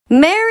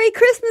Merry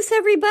Christmas,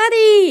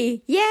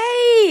 everybody!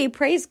 Yay!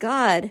 Praise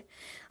God.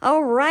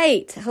 All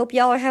right. Hope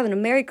y'all are having a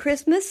Merry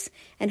Christmas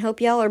and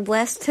hope y'all are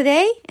blessed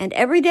today and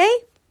every day.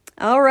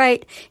 All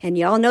right. And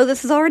y'all know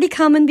this is already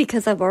coming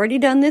because I've already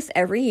done this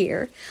every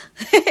year.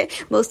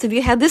 Most of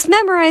you have this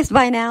memorized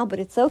by now, but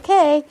it's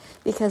okay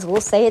because we'll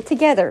say it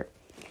together.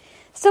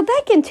 So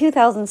back in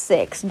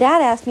 2006,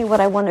 Dad asked me what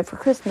I wanted for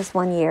Christmas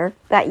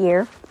that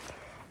year,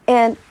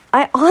 and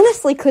I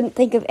honestly couldn't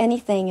think of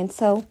anything, and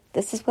so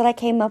this is what I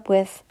came up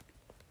with.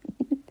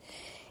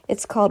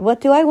 It's called, What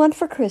Do I Want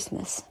for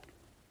Christmas?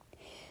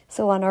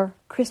 So on our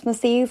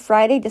Christmas Eve,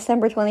 Friday,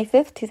 December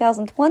 25th,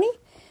 2020,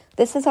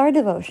 this is our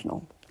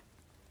devotional.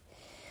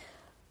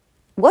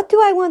 What do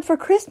I want for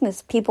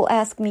Christmas? People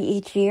ask me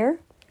each year.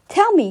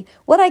 Tell me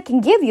what I can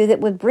give you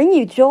that would bring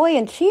you joy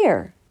and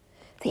cheer.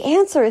 The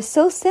answer is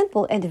so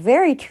simple and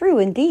very true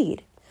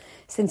indeed.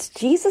 Since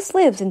Jesus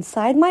lives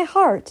inside my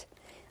heart,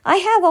 I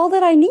have all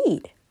that I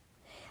need.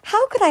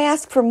 How could I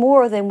ask for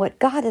more than what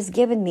God has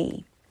given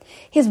me?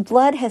 His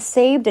blood has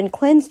saved and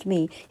cleansed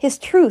me. His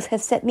truth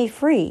has set me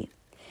free.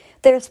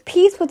 There's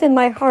peace within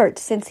my heart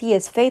since He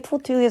is faithful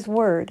to His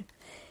word.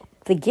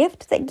 The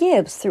gift that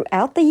gives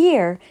throughout the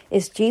year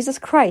is Jesus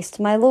Christ,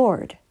 my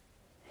Lord.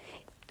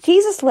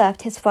 Jesus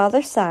left His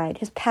Father's side,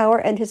 His power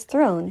and His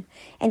throne,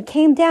 and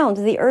came down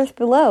to the earth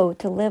below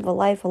to live a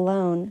life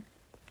alone.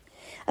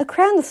 A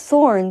crown of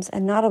thorns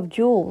and not of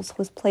jewels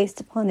was placed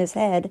upon His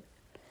head.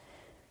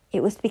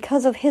 It was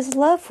because of His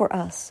love for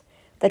us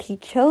that He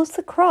chose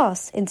the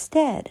cross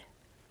instead.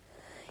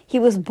 He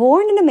was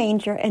born in a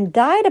manger and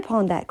died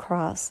upon that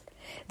cross.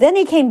 Then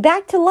He came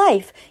back to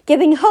life,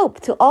 giving hope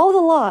to all the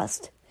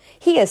lost.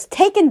 He has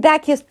taken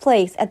back His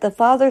place at the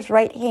Father's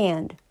right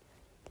hand.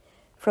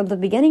 From the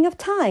beginning of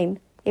time,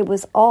 it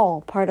was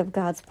all part of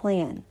God's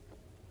plan.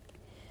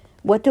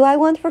 What do I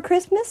want for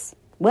Christmas?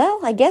 Well,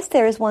 I guess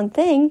there is one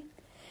thing.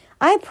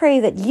 I pray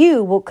that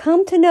you will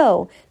come to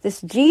know this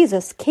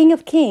Jesus, King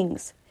of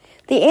Kings.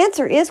 The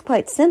answer is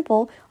quite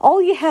simple.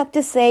 All you have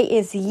to say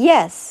is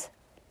yes.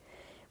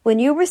 When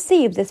you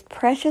receive this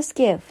precious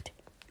gift,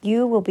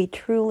 you will be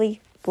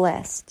truly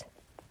blessed.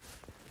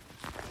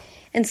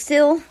 And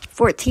still,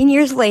 14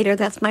 years later,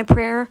 that's my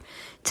prayer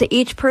to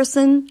each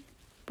person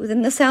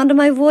within the sound of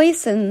my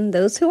voice and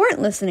those who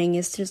aren't listening,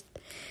 is just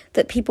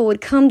that people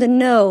would come to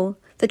know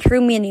the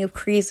true meaning of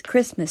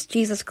Christmas,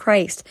 Jesus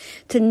Christ,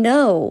 to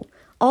know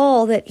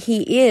all that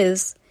He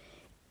is.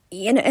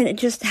 And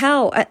just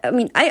how, I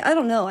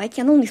don't know, I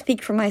can only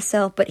speak for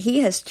myself, but He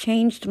has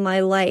changed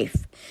my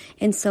life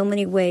in so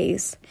many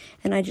ways.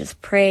 And I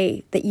just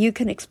pray that you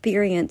can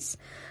experience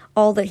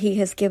all that He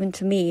has given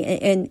to me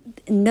and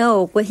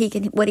know what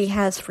He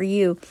has for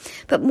you.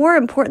 But more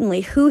importantly,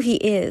 who He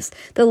is,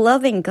 the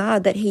loving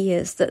God that He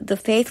is, the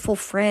faithful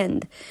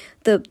friend,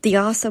 the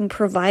awesome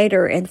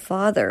provider and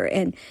father,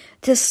 and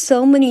just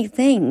so many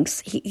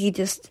things.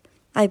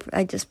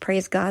 I just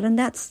praise God, and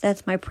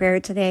that's my prayer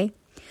today.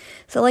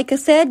 So like I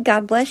said,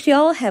 God bless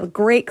y'all. Have a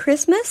great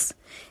Christmas,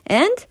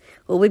 and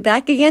we'll be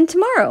back again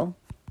tomorrow.